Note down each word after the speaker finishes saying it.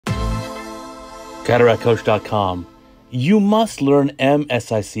cataractcoach.com. You must learn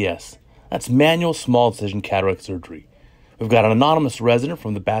MSICS. That's manual small incision cataract surgery. We've got an anonymous resident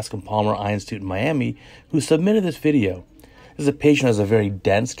from the Bascom Palmer Eye Institute in Miami who submitted this video. This is a patient who has a very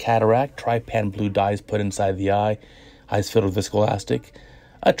dense cataract, trypan blue dye is put inside the eye, eyes filled with viscoelastic.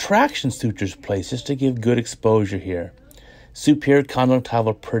 A traction suture is placed just to give good exposure here. Superior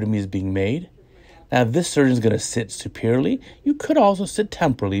conjunctival peritomy is being made. Now, this surgeon is going to sit superiorly. You could also sit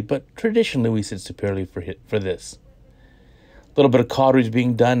temporally, but traditionally we sit superiorly for this. A little bit of cautery is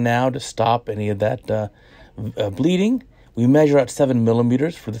being done now to stop any of that bleeding. We measure out 7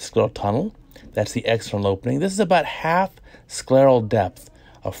 millimeters for the scleral tunnel. That's the external opening. This is about half scleral depth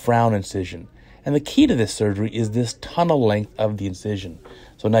of frown incision. And the key to this surgery is this tunnel length of the incision.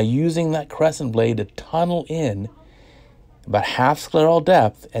 So now using that crescent blade to tunnel in about half scleral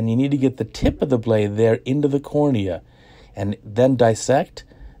depth, and you need to get the tip of the blade there into the cornea and then dissect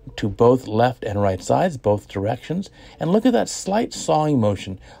to both left and right sides, both directions, and look at that slight sawing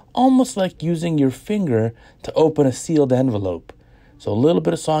motion, almost like using your finger to open a sealed envelope. So a little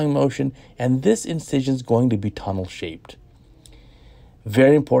bit of sawing motion, and this incision is going to be tunnel shaped.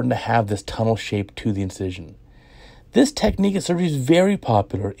 Very important to have this tunnel shape to the incision. This technique of surgery is very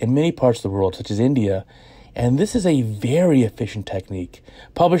popular in many parts of the world, such as India, and this is a very efficient technique.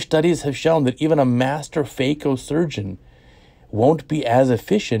 Published studies have shown that even a master phaco surgeon won't be as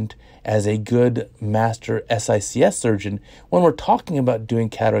efficient as a good master SICS surgeon when we're talking about doing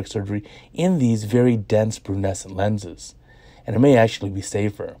cataract surgery in these very dense brunescent lenses. And it may actually be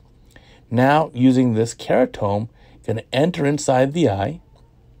safer. Now, using this keratome, going to enter inside the eye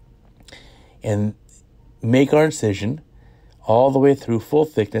and make our incision all the way through full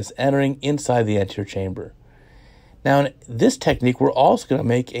thickness, entering inside the anterior chamber. Now, in this technique, we're also going to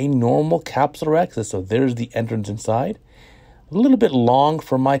make a normal capsular exit. So there's the entrance inside. A little bit long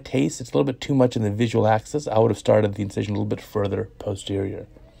for my taste. It's a little bit too much in the visual axis. I would have started the incision a little bit further posterior.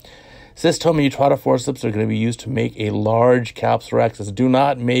 Cystoma utrata forceps are going to be used to make a large capsular exit. Do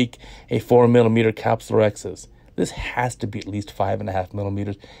not make a 4 millimeter capsular exit. This has to be at least 5.5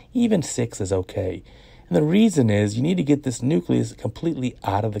 millimeters. Even 6 is okay. And the reason is you need to get this nucleus completely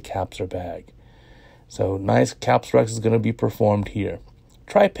out of the capsular bag. So nice capsular exit is going to be performed here.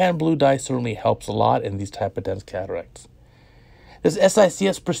 Trypan blue dye certainly helps a lot in these type of dense cataracts. This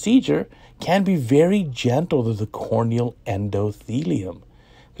SICS procedure can be very gentle to the corneal endothelium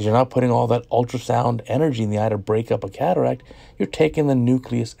because you're not putting all that ultrasound energy in the eye to break up a cataract. You're taking the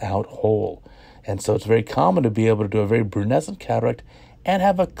nucleus out whole. And so it's very common to be able to do a very brunescent cataract and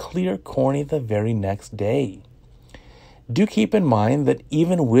have a clear cornea the very next day. Do keep in mind that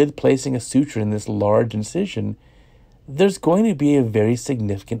even with placing a suture in this large incision, there's going to be a very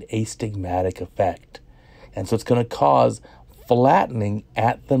significant astigmatic effect. And so it's going to cause flattening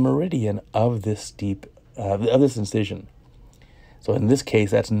at the meridian of this this incision. So in this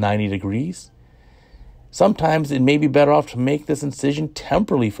case, that's 90 degrees. Sometimes it may be better off to make this incision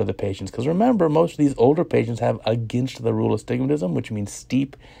temporally for the patients, because remember, most of these older patients have against the rule astigmatism, which means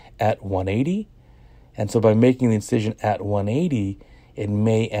steep at 180. And so by making the incision at 180, it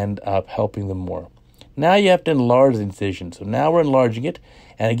may end up helping them more. Now you have to enlarge the incision. So now we're enlarging it.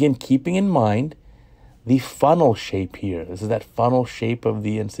 And again, keeping in mind the funnel shape here. This is that funnel shape of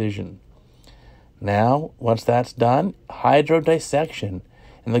the incision. Now, once that's done, hydrodissection.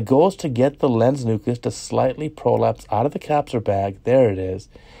 And the goal is to get the lens nucleus to slightly prolapse out of the capsular bag. There it is.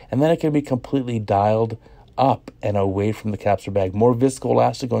 And then it can be completely dialed up and away from the capsular bag. More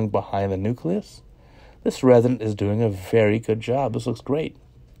viscoelastic going behind the nucleus. This resident is doing a very good job. This looks great.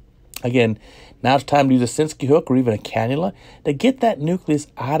 Again, now it's time to use a Sinskey hook or even a cannula to get that nucleus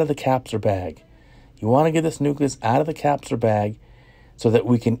out of the capsular bag. You want to get this nucleus out of the capsular bag so that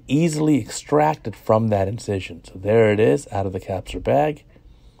we can easily extract it from that incision. So there it is, out of the capsular bag.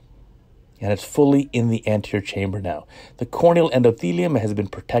 And it's fully in the anterior chamber now. The corneal endothelium has been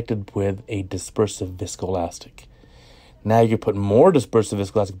protected with a dispersive viscoelastic. Now you can put more dispersive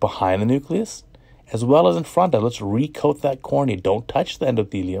viscoelastic behind the nucleus, as well as in front of it. Let's recoat that cornea. Don't touch the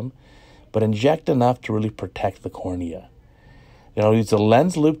endothelium, but inject enough to really protect the cornea. You know, use a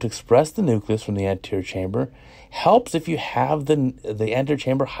lens loop to express the nucleus from the anterior chamber. Helps if you have the anterior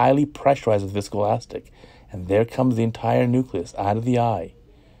chamber highly pressurized with viscoelastic. And there comes the entire nucleus out of the eye.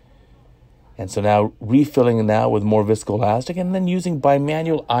 And so now refilling now with more viscoelastic and then using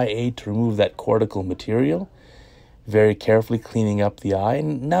bimanual IA to remove that cortical material. Very carefully cleaning up the eye.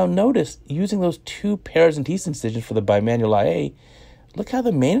 And now notice, using those 2 paracentesis incisions for the bimanual IA, look how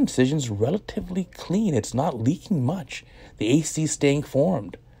the main incision is relatively clean. It's not leaking much. The AC is staying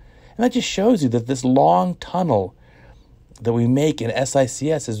formed. And that just shows you that this long tunnel that we make in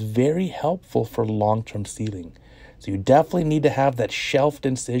SICS is very helpful for long-term sealing. So you definitely need to have that shelved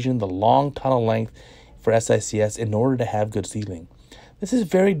incision, the long tunnel length for SICS in order to have good sealing. This is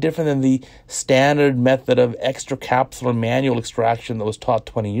very different than the standard method of extra-capsular manual extraction that was taught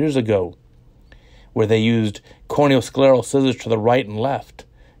 20 years ago, where they used corneal scleral scissors to the right and left.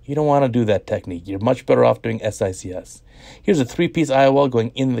 You don't want to do that technique. You're much better off doing SICS. Here's a 3-piece IOL going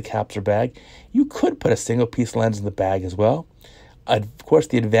in the capsular bag. You could put a single-piece lens in the bag as well. Of course,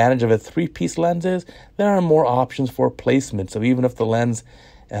 the advantage of a 3-piece lens is there are more options for placement. So even if the lens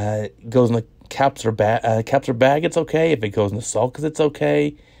goes in the capsular bag, it's okay. If it goes in the sulcus, it's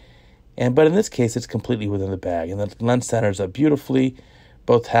okay. But in this case, it's completely within the bag. And the lens centers up beautifully.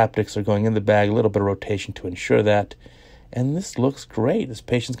 Both haptics are going in the bag, a little bit of rotation to ensure that. And this looks great. This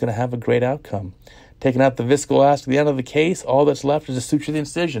patient's going to have a great outcome. Taking out the viscoelastic at the end of the case, all that's left is to suture the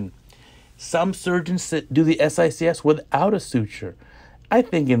incision. Some surgeons do the SICS without a suture. I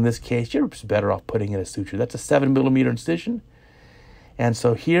think in this case, you're just better off putting in a suture. That's a 7mm incision. And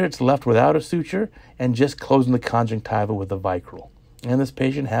so here it's left without a suture and just closing the conjunctiva with a vicryl. And this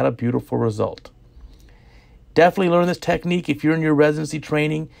patient had a beautiful result. Definitely learn this technique if you're in your residency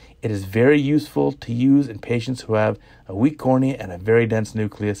training. It is very useful to use in patients who have a weak cornea and a very dense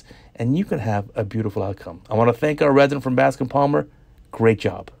nucleus, and you can have a beautiful outcome. I want to thank our resident from Bascom Palmer. Great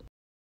job.